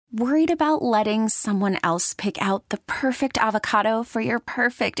Worried about letting someone else pick out the perfect avocado for your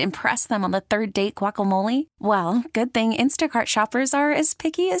perfect impress them on the third date guacamole? Well, good thing Instacart shoppers are as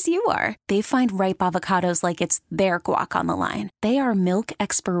picky as you are. They find ripe avocados like it's their guac on the line. They are milk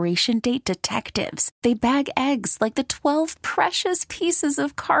expiration date detectives. They bag eggs like the 12 precious pieces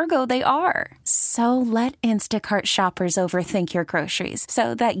of cargo they are. So let Instacart shoppers overthink your groceries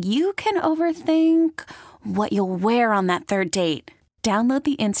so that you can overthink what you'll wear on that third date. Download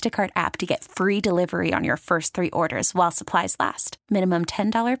the Instacart app to get free delivery on your first 3 orders while supplies last. Minimum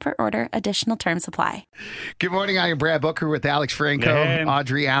 $10 per order. Additional terms apply. Good morning. I am Brad Booker with Alex Franco,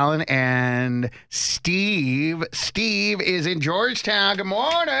 Audrey Allen, and Steve. Steve is in Georgetown. Good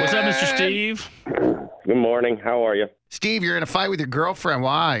morning. What's up, Mr. Steve? Good morning. How are you? Steve, you're in a fight with your girlfriend.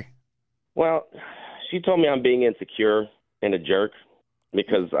 Why? Well, she told me I'm being insecure and a jerk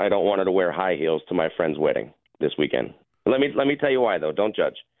because I don't want her to wear high heels to my friend's wedding this weekend. Let me tell you why, though. Don't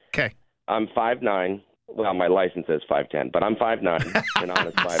judge. Okay. I'm 5'9". Well, my license says 5'10", but I'm 5'9", an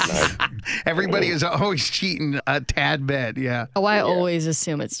honest 5'9". Everybody is always cheating a tad bit, yeah. Oh, I always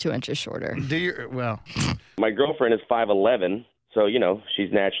assume it's 2 inches shorter. Do you? Well. My girlfriend is 5'11", so,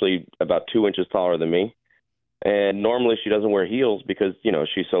 she's naturally about 2 inches taller than me. And normally she doesn't wear heels because,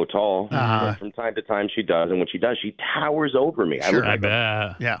 she's so tall. But from time to time she does, and when she does, she towers over me. Sure, I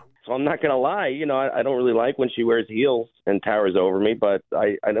bet. Yeah. So I'm not going to lie, I don't really like when she wears heels and towers over me, but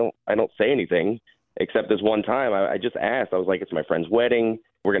I don't say anything except this one time. I just asked. I was like, it's my friend's wedding.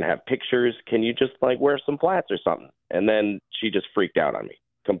 We're going to have pictures. Can you just wear some flats or something? And then she just freaked out on me,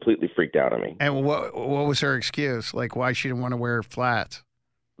 completely freaked out on me. And what was her excuse? Why she didn't want to wear flats?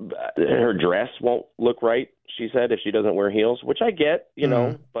 Her dress won't look right, she said, if she doesn't wear heels, which I get,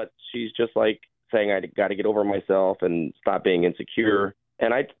 but she's just saying I got to get over myself and stop being insecure.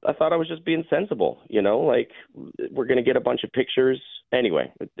 And I thought I was just being sensible, we're going to get a bunch of pictures.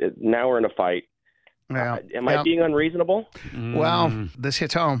 Anyway, now we're in a fight. Yeah. Am I being unreasonable? Well, this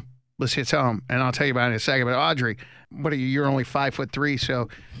hits home. And I'll tell you about it in a second. But Audrey, what are you? You're only 5'3", so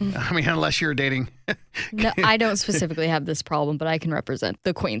unless you're dating. No, I don't specifically have this problem, but I can represent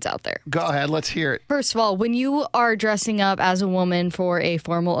the queens out there. Go ahead, let's hear it. First of all, when you are dressing up as a woman for a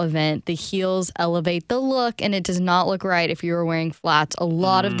formal event, the heels elevate the look, and it does not look right if you are wearing flats a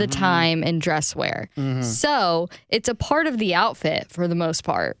lot of the time in dress wear. So it's a part of the outfit for the most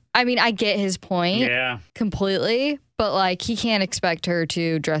part. I mean, I get his point completely, but he can't expect her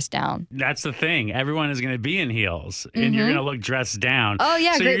to dress down. That's the thing. Everyone is going to be in heels, and you're going to look dressed down. Oh,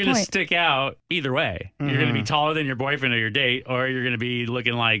 yeah, so great you're going to point. stick out either way. You're going to be taller than your boyfriend or your date, or you're going to be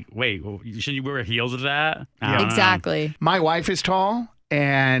looking wait, shouldn't you wear heels with that? Exactly. My wife is tall.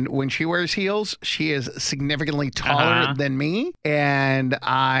 And when she wears heels, she is significantly taller than me. And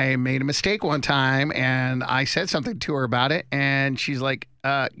I made a mistake one time, and I said something to her about it. And she's like,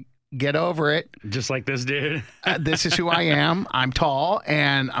 get over it. Just like this dude. This is who I am. I'm tall,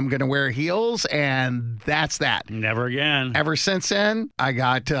 and I'm going to wear heels, and that's that. Never again. Ever since then, I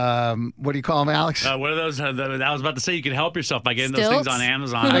got, what do you call them, Alex? What are those? I was about to say you can help yourself by getting Stilts? those things on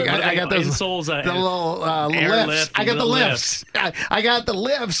Amazon. I got those insoles, the little air lifts. lift, I got the lifts. I got the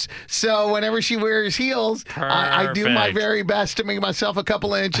lifts. So whenever she wears heels, I do my very best to make myself a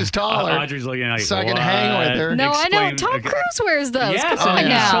couple of inches taller. Audrey's looking so I can hang with her. No, I know. Tom Cruise wears those. Yeah, Come on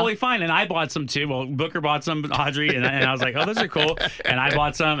now. it's totally fine. And I bought some too. Well, Booker bought some, Audrey, and I was like, oh, those are cool. And I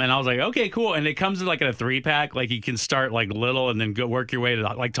bought some, and I was like, okay, cool. And it comes in in a 3-pack. You can start little and then go work your way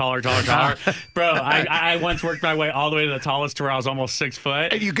to taller. Bro, I once worked my way all the way to the tallest to where I was almost 6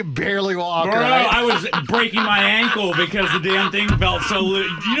 foot. And you could barely walk. Bro, right? I was breaking my ankle because the damn thing felt so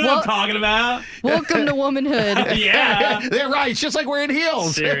loose. You know what I'm talking about? Welcome to womanhood. Yeah. They're right. It's just like wearing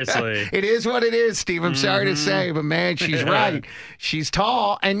heels. Seriously. It is what it is, Steve. I'm sorry to say, but man, she's right. She's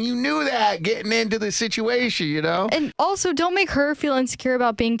tall, and you knew that getting into the situation, And also, don't make her feel insecure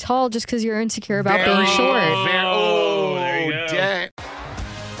about being tall just because you're insecure about being short. There you go. Dang.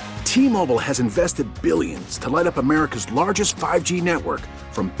 T-Mobile has invested billions to light up America's largest 5G network,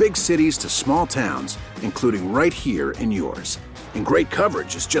 from big cities to small towns, including right here in yours. And great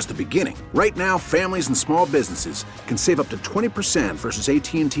coverage is just the beginning. Right now, families and small businesses can save up to 20% versus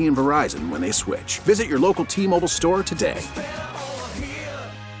AT&T and Verizon when they switch. Visit your local T-Mobile store today.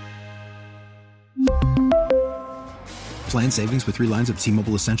 Plan savings with 3 lines of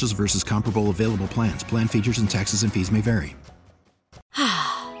T-Mobile Essentials versus comparable available plans. Plan features and taxes and fees may vary.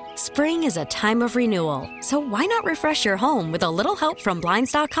 Spring is a time of renewal, so why not refresh your home with a little help from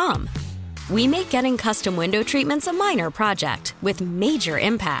Blinds.com? We make getting custom window treatments a minor project with major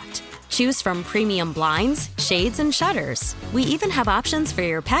impact. Choose from premium blinds, shades, and shutters. We even have options for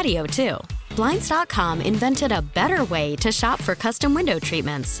your patio, too. Blinds.com invented a better way to shop for custom window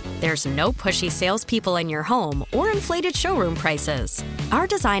treatments. There's no pushy salespeople in your home or inflated showroom prices. Our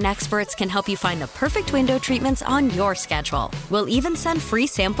design experts can help you find the perfect window treatments on your schedule. We'll even send free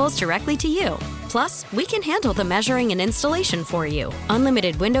samples directly to you. Plus, we can handle the measuring and installation for you.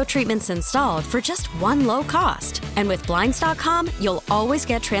 Unlimited window treatments installed for just one low cost. And with Blinds.com, you'll always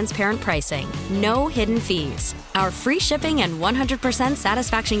get transparent pricing. No hidden fees. Our free shipping and 100%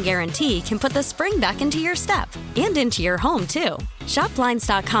 satisfaction guarantee can put the spring back into your step and into your home, too. Shop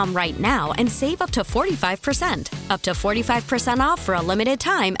Blinds.com right now and save up to 45%. Up to 45% off for a limited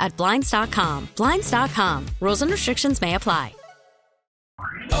time at Blinds.com. Blinds.com. Rules and restrictions may apply.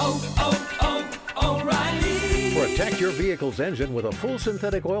 O'Reilly. Protect your vehicle's engine with a full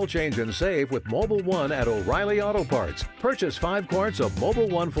synthetic oil change and save with Mobil 1 at O'Reilly Auto Parts. Purchase 5 quarts of Mobil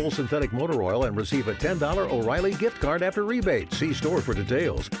 1 full synthetic motor oil and receive a $10 O'Reilly gift card after rebate. See store for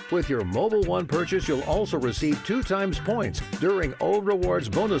details. With your Mobil 1 purchase, you'll also receive 2 times points during O Rewards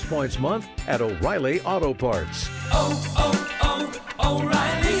Bonus Points Month at O'Reilly Auto Parts.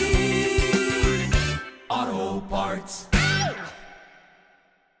 O'Reilly.